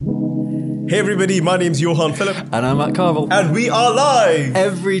Hey everybody, my name's Johan Philip. And I'm Matt Carville. And we are live!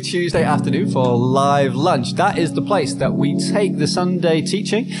 Every Tuesday afternoon for Live Lunch. That is the place that we take the Sunday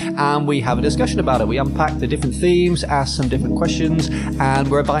teaching and we have a discussion about it. We unpack the different themes, ask some different questions, and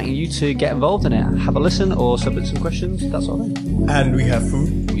we're inviting you to get involved in it. Have a listen or submit some questions, that sort of thing. And we have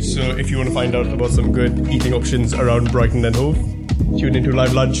food. So if you want to find out about some good eating options around Brighton and Hove, tune into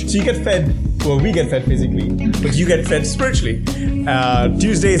Live Lunch. So you get fed, well, we get fed physically, but you get fed spiritually.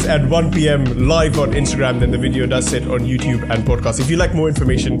 Tuesdays at 1 p.m. live on Instagram, then the video does sit on YouTube and podcast. If you'd like more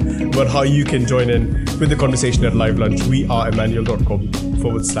information about how you can join in with the conversation at Live Lunch, we are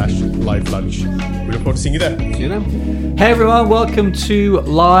emmanuel.com/live lunch. We look forward to seeing you there. See you then. Hey everyone, welcome to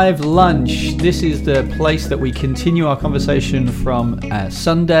Live Lunch. This is the place that we continue our conversation from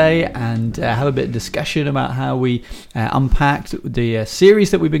Sunday and have a bit of discussion about how we unpacked the series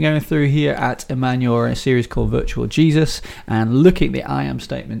that we've been going through here at Emmanuel, a series called Virtual Jesus, and looking at the I am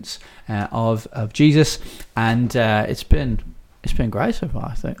statements of Jesus. And it's been great so far.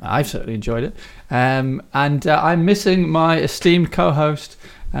 I think I've certainly enjoyed it. And I'm missing my esteemed co-host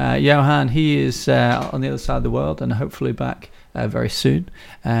Johan. He is on the other side of the world and hopefully back very soon.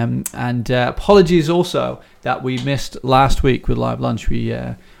 And apologies also that we missed last week with Live Lunch.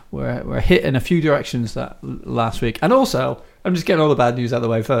 We're hit in a few directions that last week. And also, I'm just getting all the bad news out of the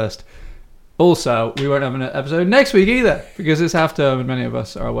way first. Also, we won't have an episode next week either because it's half term and many of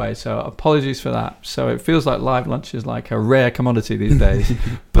us are away. So apologies for that. So it feels like Live Lunch is like a rare commodity these days.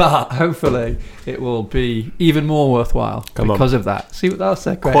 But hopefully it will be even more worthwhile because of that. See, that's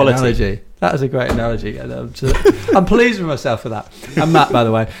a great analogy. That is a great analogy. And I'm pleased with myself for that. I'm Matt, by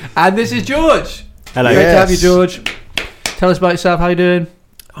the way. And this is George. Hello. Great to have you, George. Tell us about yourself. How you doing?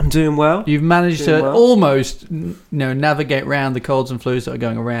 I'm doing well. You've managed to almost, navigate around the colds and flus that are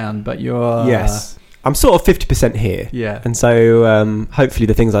going around, but you're... Yes. I'm sort of 50% here. Yeah. And so hopefully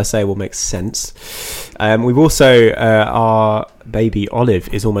the things I say will make sense. We've also, our baby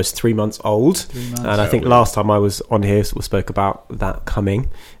Olive is almost 3 months old. 3 months. And I think last time I was on here, we spoke about that coming.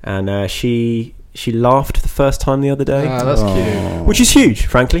 And she laughed the first time the other day. Oh, that's cute. Which is huge,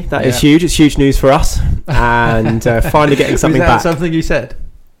 frankly. That is huge. It's huge news for us. And finally getting something was that back. Something you said?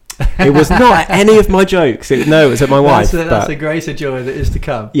 It was not any of my jokes. It was at my wife. That's a greater joy that is to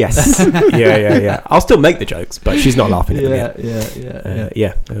come. Yes. Yeah. I'll still make the jokes, but she's not laughing at them yet.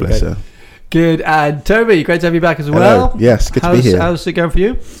 Yeah. Bless her. Good. And Toby, great to have you back as well. Hello. Yes, good to be here. How's it going for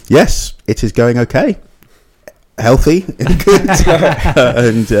you? Yes, it is going okay. Healthy and good.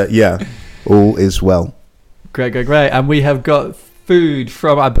 And all is well. Great. And we have got food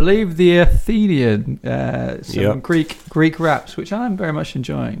from, I believe, the Athenian, some Greek wraps, which I'm very much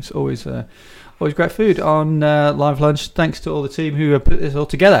enjoying. It's always great food on Live Lunch. Thanks to all the team who have put this all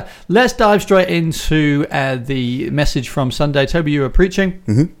together. Let's dive straight into the message from Sunday. Toby, you were preaching.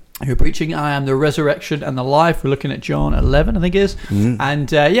 Mm-hmm. Who are preaching, I am the resurrection and the life. We're looking at John 11, I think it is. Mm-hmm.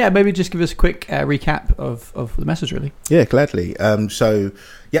 And maybe just give us a quick recap of the message, really. Yeah, gladly.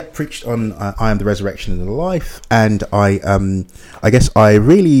 Preached on I am the resurrection and the life. And I guess I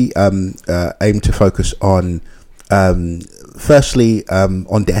really aim to focus on, firstly,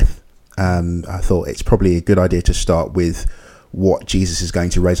 on death. I thought it's probably a good idea to start with what Jesus is going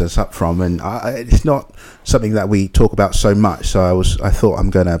to raise us up from, and it's not something that we talk about so much. So I thought I'm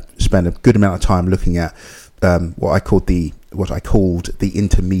going to spend a good amount of time looking at what I called the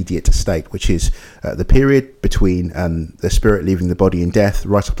intermediate state, which is the period between the spirit leaving the body in death,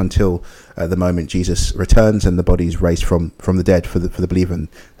 right up until the moment Jesus returns and the body is raised from the dead for the believer, and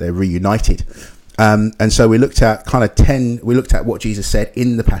they're reunited. And so we looked at we looked at what Jesus said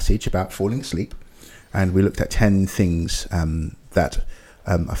in the passage about falling asleep. And we looked at 10 things that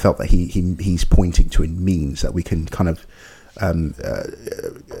I felt that he's pointing to in means that we can kind of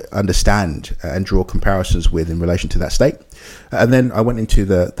understand and draw comparisons with in relation to that state. And then I went into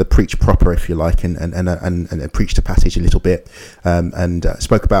the preach proper, if you like, and preached a passage a little bit and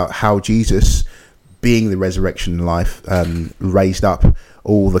spoke about how Jesus, being the resurrection and life, raised up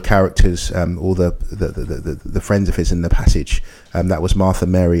all the characters, all the friends of his in the passage. That was Martha,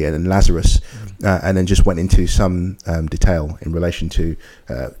 Mary, and Lazarus, and then just went into some detail in relation to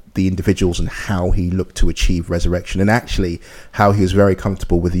the individuals and how he looked to achieve resurrection, and actually how he was very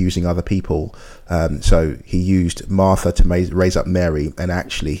comfortable with using other people. So he used Martha to raise up Mary, and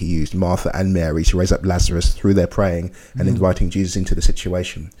actually he used Martha and Mary to raise up Lazarus through their praying and inviting Jesus into the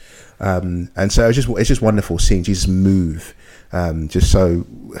situation. And so it's just wonderful seeing Jesus move just so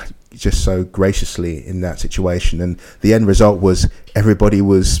graciously in that situation. And the end result was everybody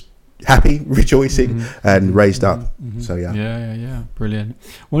was happy, rejoicing, and raised up. So yeah, brilliant.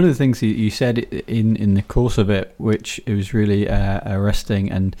 One of the things you said in the course of it, which it was really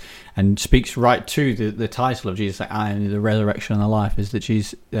arresting and speaks right to the title of Jesus, like, I am the resurrection and the life, is that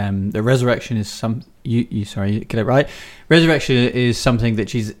Jesus, the resurrection is get it right. Resurrection is something that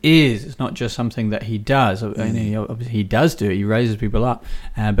Jesus is. It's not just something that he does. Obviously he does do it. He raises people up,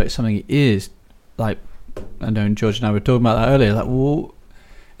 but it's something he is. Like, I know George and I were talking about that earlier. Like, well,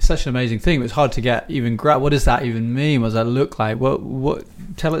 it's such an amazing thing, but it's hard to get even grab. What does that even mean? What does that look like? What?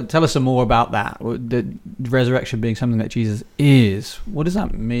 Tell us some more about that. The resurrection being something that Jesus is. What does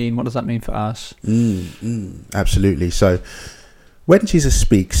that mean? What does that mean for us? Absolutely. So, when Jesus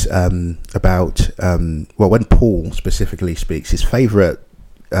speaks about, when Paul specifically speaks, his favourite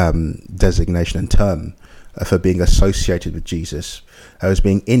designation and term for being associated with Jesus as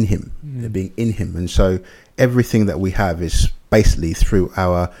being in him, and so everything that we have is basically through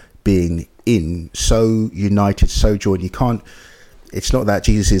our being in, so united, so joined. You can't. It's not that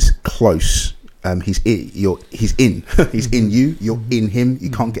Jesus is close. He's in. He's in. He's in you. You're in him. You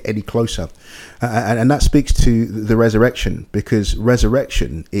can't get any closer, and that speaks to the resurrection, because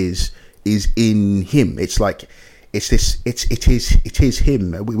resurrection is in him. It's like it is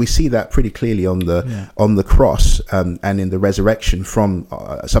him. We see that pretty clearly on the cross, and in the resurrection from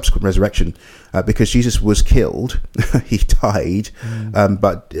subsequent resurrection, because Jesus was killed, he died,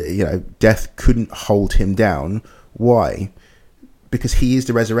 but death couldn't hold him down. Why? Because he is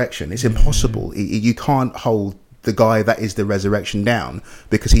the resurrection. It's impossible. You can't hold the guy that is the resurrection down,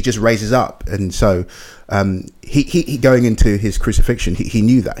 because he just raises up. And so he going into his crucifixion, he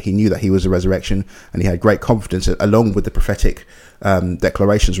knew that he was a resurrection, and he had great confidence, along with the prophetic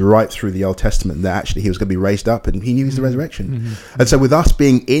declarations right through the Old Testament, that actually he was going to be raised up, and he knew he's the resurrection. And so with us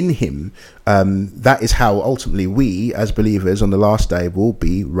being in him, that is how ultimately we as believers on the last day will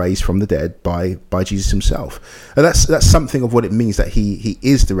be raised from the dead by Jesus himself. And that's something of what it means that he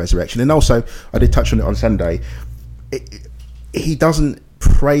is the resurrection. And also, I did touch on it on Sunday, he doesn't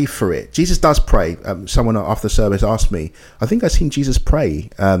pray for it. Jesus does pray. Someone after the service asked me, I think I've seen Jesus pray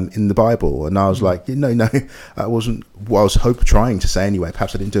in the Bible, and I was like, no, that wasn't what I was trying to say anyway.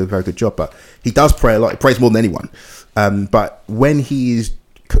 Perhaps I didn't do a very good job, but he does pray a lot. He prays more than anyone. But when he is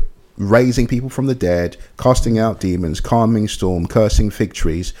raising people from the dead, casting out demons, calming storm, cursing fig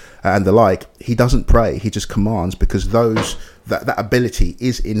trees, and the like, he doesn't pray. He just commands, because that ability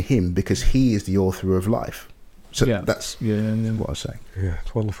is in him, because he is the author of life. So that's what I was saying. Yeah,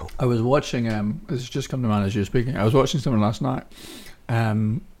 it's wonderful. I was watching, this has just come to mind as you were speaking, I was watching something last night. I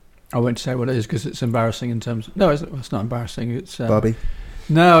won't say what it is because it's embarrassing in terms of, no, it's not embarrassing. It's Barbie?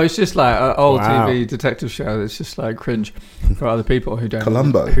 No, it's just like an old TV detective show. It's just like cringe for other people who don't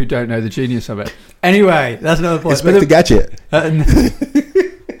know the genius of it. Anyway, that's another point. Inspector Gadget.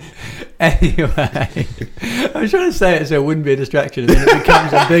 Anyway, I'm trying to say it so it wouldn't be a distraction, and then it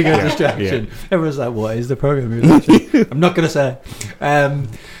becomes a bigger distraction. Yeah. Everyone's like, what is the program? I'm not going to say.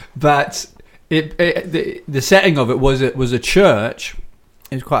 But the setting of it was a church.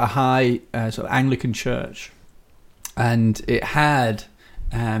 It was quite a high sort of Anglican church, and it had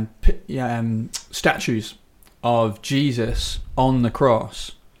statues of Jesus on the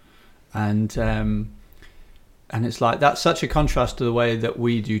cross, and it's like, that's such a contrast to the way that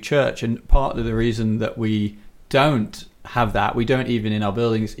we do church. And part of the reason that we don't have that, we don't even in our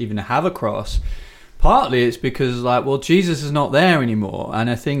buildings even have a cross, partly it's because, like, well, Jesus is not there anymore. And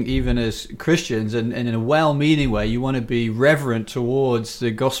I think even as Christians, and in a well-meaning way, you want to be reverent towards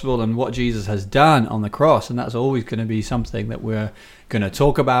the gospel and what Jesus has done on the cross. And that's always going to be something that we're going to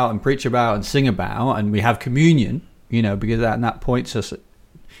talk about and preach about and sing about. And we have communion, because that points us,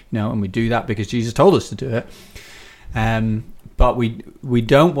 and we do that because Jesus told us to do it. But we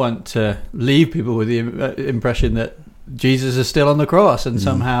don't want to leave people with the impression that Jesus is still on the cross and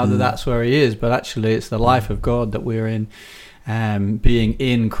somehow that's where he is. But actually, it's the life of God that we're in, being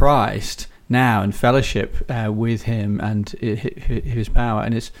in Christ now in fellowship with him and his power.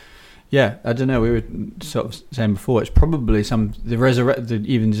 And it's, I don't know. We were sort of saying before, it's probably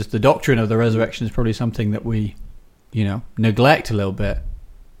even just the doctrine of the resurrection is probably something that we, neglect a little bit.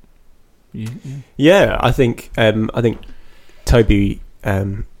 Yeah, I think Toby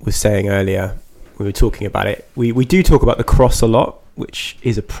was saying earlier, we were talking about it, we do talk about the cross a lot, which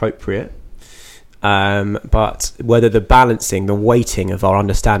is appropriate, but whether the balancing, the weighting of our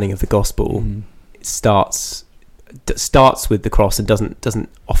understanding of the gospel starts with the cross and doesn't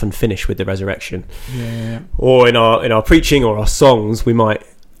often finish with the resurrection. Or in our preaching or our songs, we might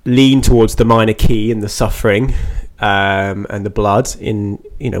lean towards the minor key and the suffering, and the blood, in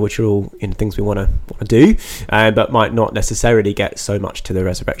which are all things we want to do, but might not necessarily get so much to the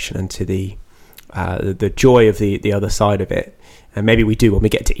resurrection and to the joy of the other side of it. And maybe we do when we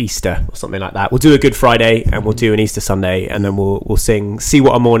get to Easter or something like that. We'll do a Good Friday and we'll do an Easter Sunday, and then we'll sing "See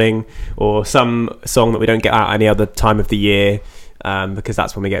What a Morning" or some song that we don't get out any other time of the year, because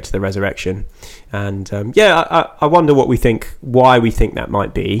that's when we get to the resurrection. And I wonder why we think that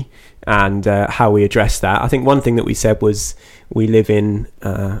might be, and how we address that. I think one thing that we said was we live in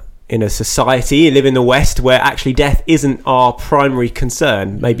a society, live in the West, where actually death isn't our primary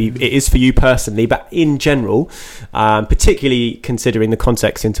concern. Maybe it is for you personally, but in general, particularly considering the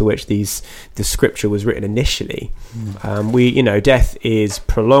context into which the scripture was written initially, death is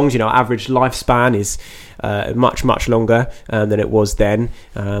prolonged. Our average lifespan is much longer than it was then.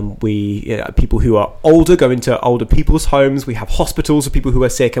 People who are older go into older people's homes. We have hospitals for people who are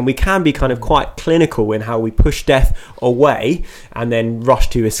sick, and we can be kind of quite clinical in how we push death away and then rush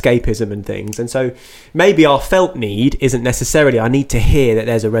to escapism and things. And so maybe our felt need isn't necessarily, I need to hear that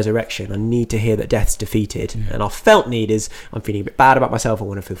there's a resurrection, I need to hear that death's defeated. And our felt need is, I'm feeling a bit bad about myself, I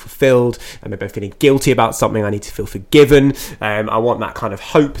want to feel fulfilled, and maybe I'm feeling guilty about something, I need to feel forgiven. I want that kind of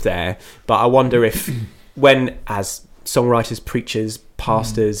hope there. But I wonder if when, as songwriters, preachers,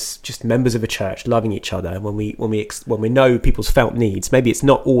 pastors, just members of a church, loving each other, when we know people's felt needs, maybe it's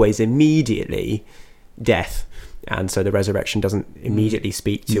not always immediately death, and so the resurrection doesn't immediately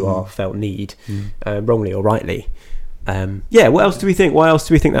speak to our felt need, wrongly or rightly. What else do we think? Why else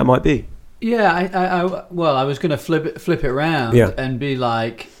do we think that might be? Yeah, I was going to flip it around and be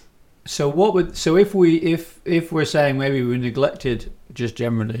like, if we're saying maybe we neglected just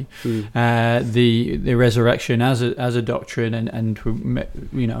generally the resurrection as a doctrine, and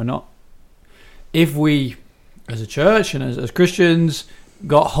not, if we as a church and as Christians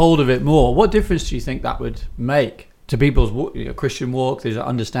got hold of it more, what difference do you think that would make to people's Christian walk, their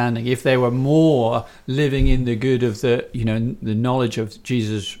understanding, if they were more living in the good of the knowledge of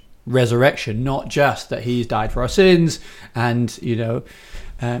Jesus' resurrection, not just that he's died for our sins and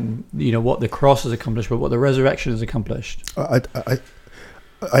what the cross has accomplished, but what the resurrection has accomplished?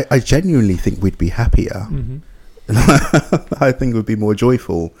 I genuinely think we'd be happier. I think we'd be more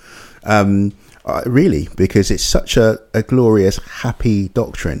joyful, really, because it's such a glorious, happy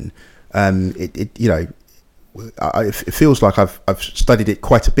doctrine. It feels like I've studied it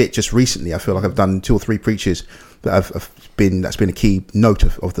quite a bit just recently. I feel like I've done 2 or 3 preachers that that's been a key note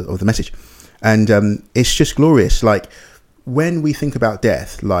of the message, and it's just glorious. Like, when we think about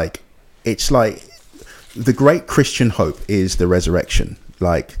death, like, it's like the great Christian hope is the resurrection.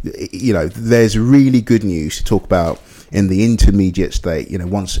 Like, there's really good news to talk about in the intermediate state.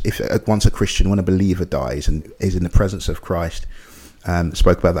 Once a Christian, when a believer dies and is in the presence of Christ,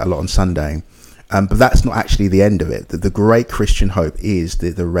 spoke about that a lot on Sunday. But that's not actually the end of it. The great Christian hope is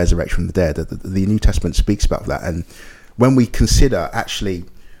the resurrection from the dead. The New Testament speaks about that. And when we consider, actually,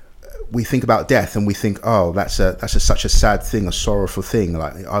 we think about death and we think, oh, that's such a sad thing, a sorrowful thing.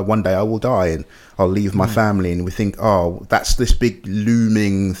 Like, one day I will die and I'll leave my family. And we think, oh, that's this big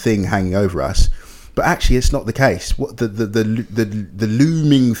looming thing hanging over us. But actually, it's not the case. What the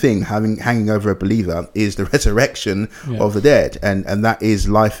looming thing hanging over a believer is the resurrection of the dead, and that is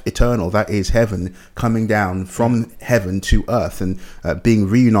life eternal. That is heaven coming down from heaven to earth, and being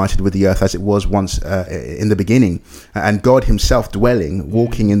reunited with the earth as it was once in the beginning, and God Himself dwelling,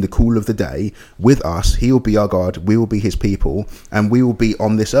 walking in the cool of the day with us. He will be our God. We will be His people, and we will be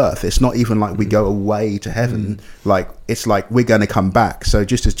on this earth. It's not even like we go away to heaven. Like, it's like we're going to come back. So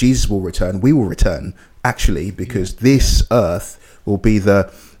just as Jesus will return, we will return, actually, because this earth will be the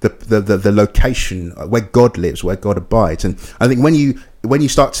location where God lives, where God abides. And I think when you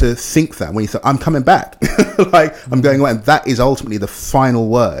start to think that, when you think, I'm coming back, like, I'm going away, and that is ultimately the final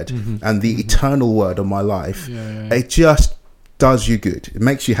word and the eternal word of my life, it just does you good. It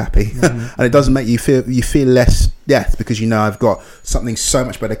makes you happy. And it doesn't make you feel less death, because I've got something so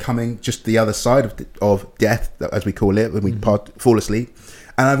much better coming just the other side of death, as we call it, when we fall asleep.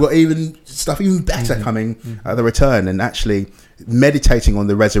 And I've got even better coming at the return. And actually meditating on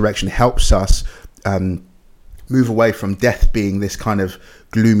the resurrection helps us move away from death being this kind of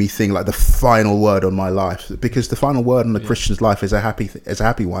gloomy thing, like the final word on my life, because the final word on the Christian's life is a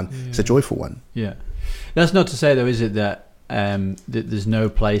happy one. It's a joyful one. That's not to say, though, is it, that there's no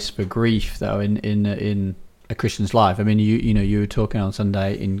place for grief, though, in a Christian's life. I mean, you were talking on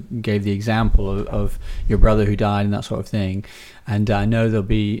Sunday and gave the example of your brother who died and that sort of thing. And I know there'll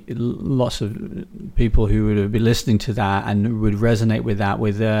be lots of people who would be listening to that and would resonate with that,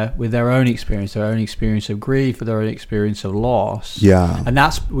 with their own experience of grief, with their own experience of loss. Yeah. And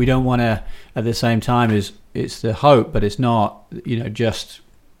that's, we don't want to, at the same time, it's the hope, but it's not, just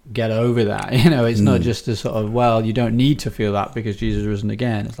get over that. It's not just a sort of, well, you don't need to feel that because Jesus risen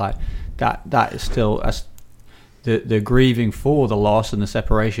again. It's like that is still, the grieving for the loss and the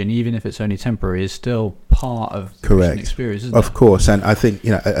separation, even if it's only temporary, is still part of the Christian experience, isn't it? Of course. And I think,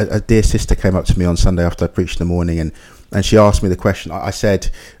 a dear sister came up to me on Sunday after I preached in the morning, and she asked me the question. I said,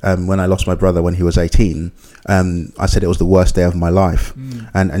 when I lost my brother when he was 18, I said it was the worst day of my life.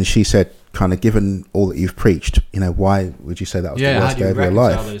 And she said, kind of, given all that you've preached, why would you say that was the worst day of your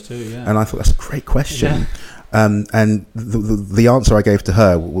life? Those two, yeah. And I thought, that's a great question. And the answer I gave to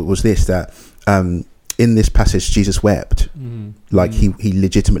her was this, that in this passage, Jesus wept, like he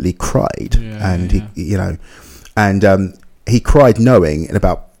legitimately cried, he cried knowing in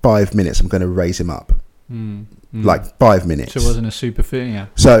about 5 minutes I'm going to raise him up, like 5 minutes. So it wasn't a super thing, yeah.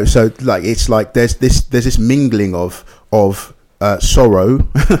 So like it's like there's this mingling of sorrow,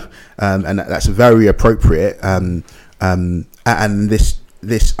 and that's very appropriate, and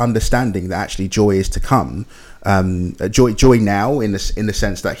this understanding that actually joy is to come. Joy now in the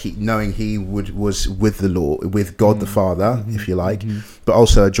sense that he was with the Lord, with God the Father, if you like, but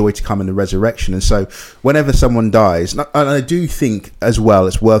also a joy to come in the resurrection. And so whenever someone dies, and I do think as well,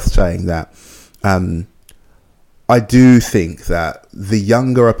 it's worth saying that I do think that the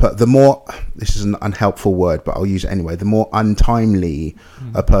younger the more, this is an unhelpful word, but I'll use it anyway, the more untimely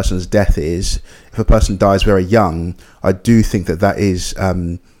a person's death is. If a person dies very young, I do think that is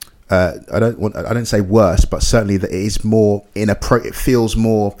I don't say worse, but certainly that it is more inappropriate. It feels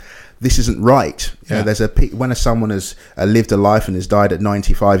more, this isn't right. There's when someone has lived a life and has died at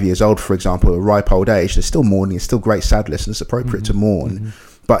 95 years old, for example, a ripe old age, there's still mourning, it's still great sadness, and it's appropriate to mourn.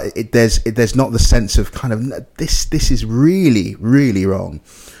 But there's not the sense of kind of this is really, really wrong.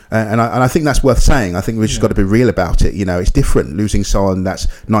 And I think that's worth saying. I think we've just got to be real about it. It's different losing someone that's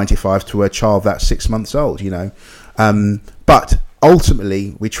 95 to a child that's 6 months old. But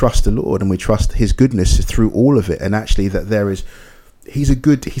ultimately, we trust the Lord and we trust His goodness through all of it. And actually, that He's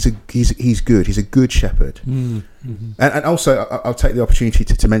good. He's a good shepherd. And also, I'll take the opportunity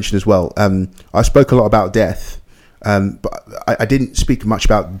to mention as well. I spoke a lot about death, but I didn't speak much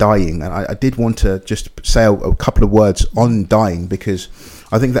about dying. And I did want to just say a couple of words on dying, because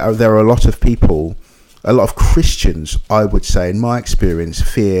I think that there are a lot of people, a lot of Christians, I would say, in my experience,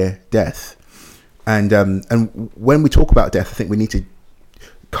 fear death. And when we talk about death, I think we need to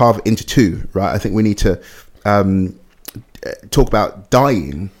carve it into two, right? I think we need to talk about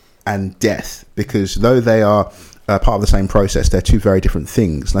dying and death, because though they are part of the same process, they're two very different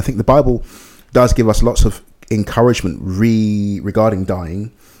things. And I think the Bible does give us lots of encouragement regarding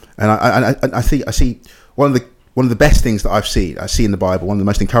dying. And I see one of the best things that I see in the Bible, one of the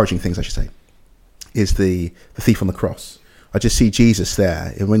most encouraging things, I should say, is the thief on the cross. I just see Jesus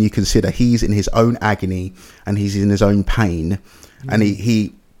there, and when you consider he's in his own agony and he's in his own pain, and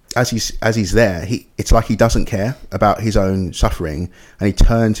he as he's there, it's like he doesn't care about his own suffering, and he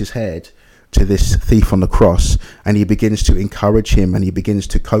turns his head to this thief on the cross, and he begins to encourage him, and he begins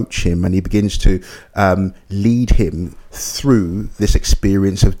to coach him, and he begins to lead him through this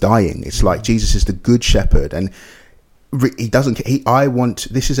experience of dying. It's like Jesus is the good shepherd, and he doesn't.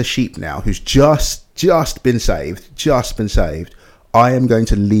 This is a sheep now who's just been saved. I am going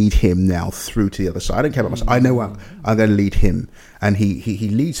to lead him now through to the other side. I don't care about myself. I know I'm going to lead him, and he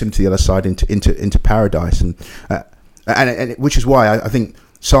leads him to the other side into paradise, and which is why I think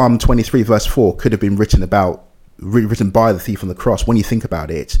Psalm 23 verse 4 could have been written by the thief on the cross. When you think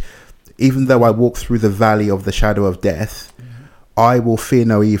about it, even though I walk through the valley of the shadow of death, I will fear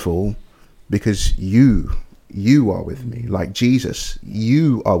no evil, because you are with me. Like Jesus,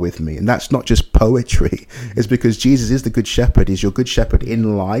 you are with me. And that's not just poetry. It's because Jesus is the good shepherd. He's your good shepherd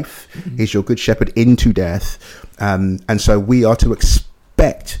in life. He's your good shepherd into death. And so we are to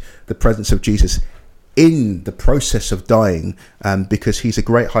expect the presence of Jesus in the process of dying, because he's a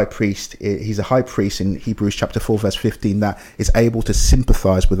great high priest. He's a high priest in Hebrews chapter 4 verse 15 that is able to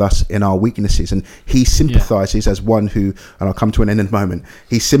sympathize with us in our weaknesses. And he sympathizes as one who, and I'll come to an end in a moment,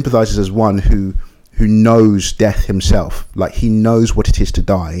 he sympathizes as one who knows death himself. Like, he knows what it is to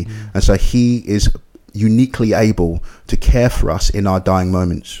die, and so he is uniquely able to care for us in our dying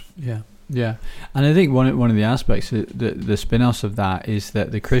moments. Yeah, and I think one of the aspects, the spin-offs of that, is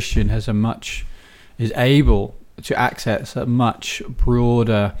that the Christian is able to access a much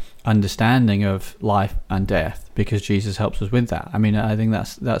broader understanding of life and death, because Jesus helps us with that. I mean, I think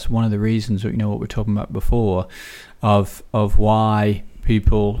that's one of the reasons, what we're talking about before, of why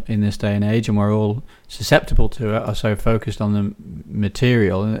people in this day and age, and we're all susceptible to it, are so focused on the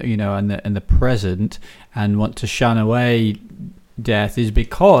material, and the present, and want to shun away death, is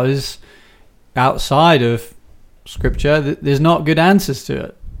because outside of Scripture, there's not good answers to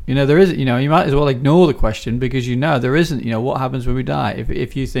it. There isn't. You might as well ignore the question, because there isn't. What happens when we die?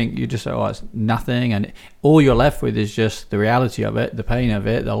 If you think you just say, oh, it's nothing, and all you're left with is just the reality of it, the pain of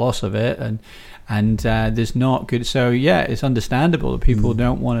it, the loss of it, and there's not good. So yeah, it's understandable that people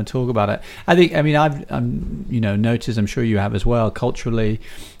don't want to talk about it. I've noticed, I'm sure you have as well, culturally,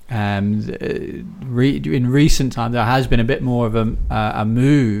 in recent time there has been a bit more of a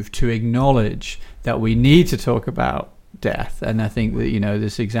move to acknowledge that we need to talk about death. And I think that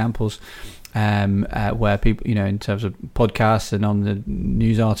there's examples where people, in terms of podcasts and on the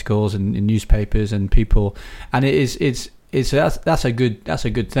news articles and in newspapers and people, and that's a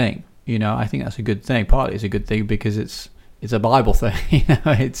good thing. I think that's a good thing. Partly it's a good thing because it's a Bible thing.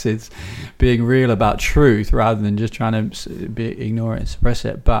 It's being real about truth rather than just trying to ignore it and suppress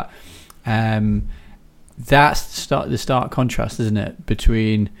it. But that's the stark contrast, isn't it,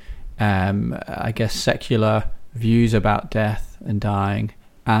 between I guess secular views about death and dying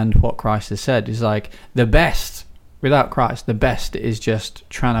and what Christ has said. Is like the best, without Christ, the best is just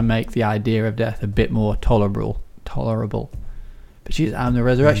trying to make the idea of death a bit more tolerable. But Jesus, I'm the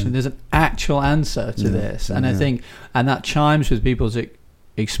resurrection. There's an actual answer to this, and I think, and that chimes with people's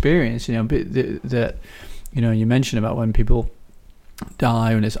experience. That you mentioned about when people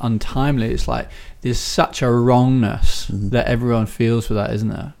die and it's untimely. It's like there's such a wrongness that everyone feels for that, isn't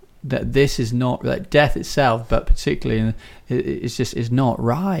there? That this is not like death itself, but particularly it's not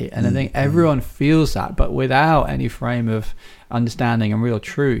right. And I think everyone feels that, but without any frame of understanding and real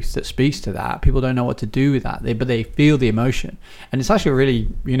truth that speaks to that, people don't know what to do with that. But they feel the emotion, and it's actually a really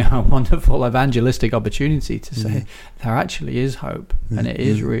a wonderful evangelistic opportunity to say there actually is hope, and it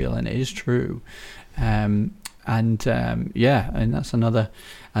is real, and it is true. And that's another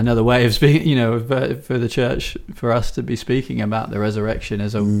way of speaking, for the church, for us to be speaking about the resurrection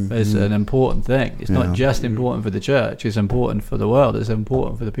as an important thing. It's not just important for the church; it's important for the world. It's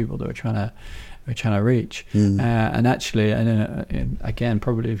important for the people that we're trying to reach. And actually, again,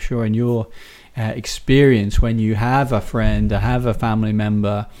 probably, I'm sure in your experience, when you have a friend, or have a family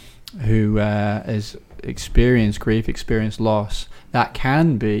member who has experienced grief, experienced loss, that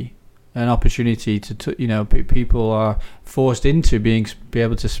can be an opportunity to people are forced into be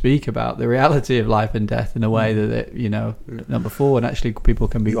able to speak about the reality of life and death in a way that not before, and actually people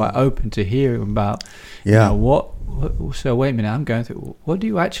can be quite open to hearing about so wait a minute, I'm going through, what do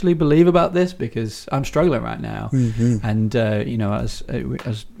you actually believe about this, because I'm struggling right now. And as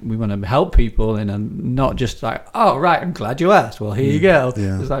we want to help people, and not just like, oh right, I'm glad you asked, well here you go.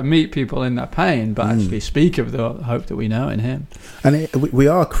 It's like meet people in that pain, but actually speak of the hope that we know in him. And we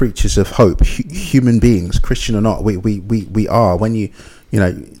are creatures of hope, human beings, Christian or not. We are. When you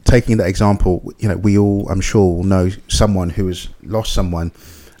taking that example, we all, I'm sure, will know someone who has lost someone,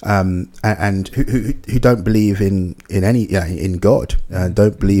 and who don't believe in any in God,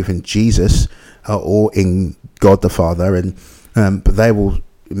 don't believe in Jesus or in God the Father, and but they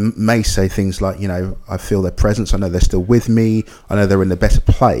may say things like, I feel their presence, I know they're still with me, I know they're in a better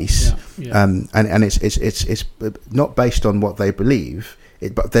place, and it's not based on what they believe.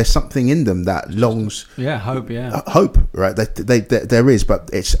 But there's something in them that longs, hope, right? There is,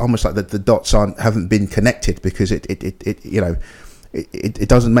 but it's almost like the dots haven't been connected, because it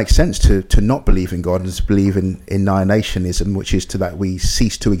doesn't make sense to not believe in God and to believe in annihilationism, which is to that we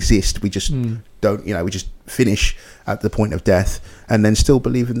cease to exist. We just don't, we just finish at the point of death, and then still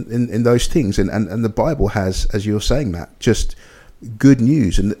believe in those things. And the Bible has, as you're saying, Matt, just good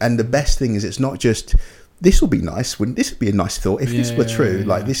news. And the best thing is, it's not just, this will be nice. This would be a nice thought if this were true.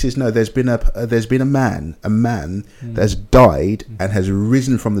 This is there's been a man that has died and has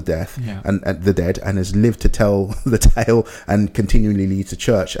risen from the death and the dead, and has lived to tell the tale and continually leads the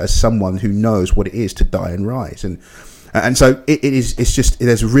church as someone who knows what it is to die and rise. And so it's just,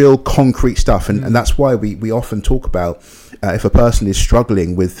 there's real concrete stuff, and that's why we often talk about, if a person is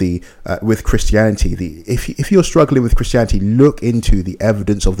struggling with with Christianity, if you're struggling with Christianity, look into the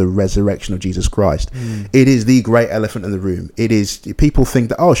evidence of the resurrection of Jesus Christ. It is the great elephant in the room. It is, people think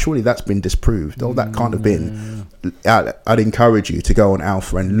that, oh, surely that's been disproved, that can't have been. I'd encourage you to go on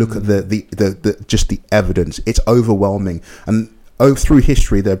Alpha and look at the just the evidence. It's overwhelming. And through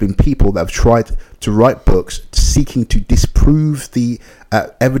history, there have been people that have tried to write books seeking to disprove the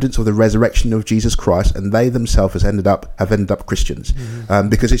evidence of the resurrection of Jesus Christ, and they themselves have ended up Christians,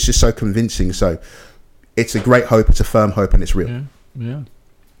 because it's just so convincing. So it's a great hope, it's a firm hope, and it's real. Yeah.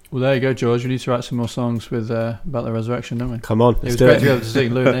 Well, there you go, George. We need to write some more songs with about the resurrection, don't we? Come on, it was great to be able to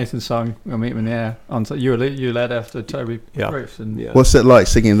sing Lou Nathan's song "We'll Meet Him in the Air." You led after Toby Bruce. And What's it like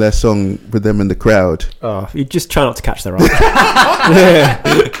singing their song with them in the crowd? Oh, you just try not to catch their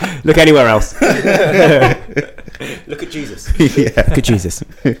eye. Look anywhere else. Look at Jesus. Look at Jesus.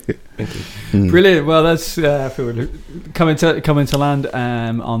 Thank you. Brilliant. Well, that's coming to land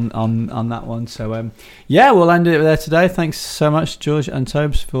on that one. So we'll end it there today. Thanks so much, George and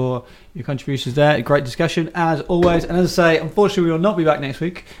Tobes, for your contributions there. A great discussion as always. And as I say, unfortunately, we will not be back next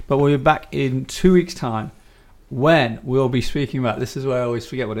week, but we'll be back in 2 weeks' time, when we'll be speaking about, this is where I always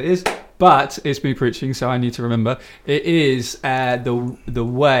forget what it is, but it's me preaching, so I need to remember. It is the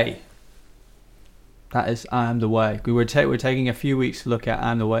way. That is I Am the Way. We're taking a few weeks to look at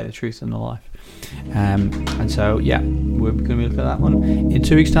I Am the Way, the Truth, and the Life. And so, we're going to be looking at that one in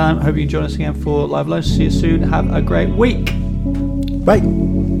 2 weeks' time. Hope you can join us again for Live Lunch. See you soon. Have a great week. Bye.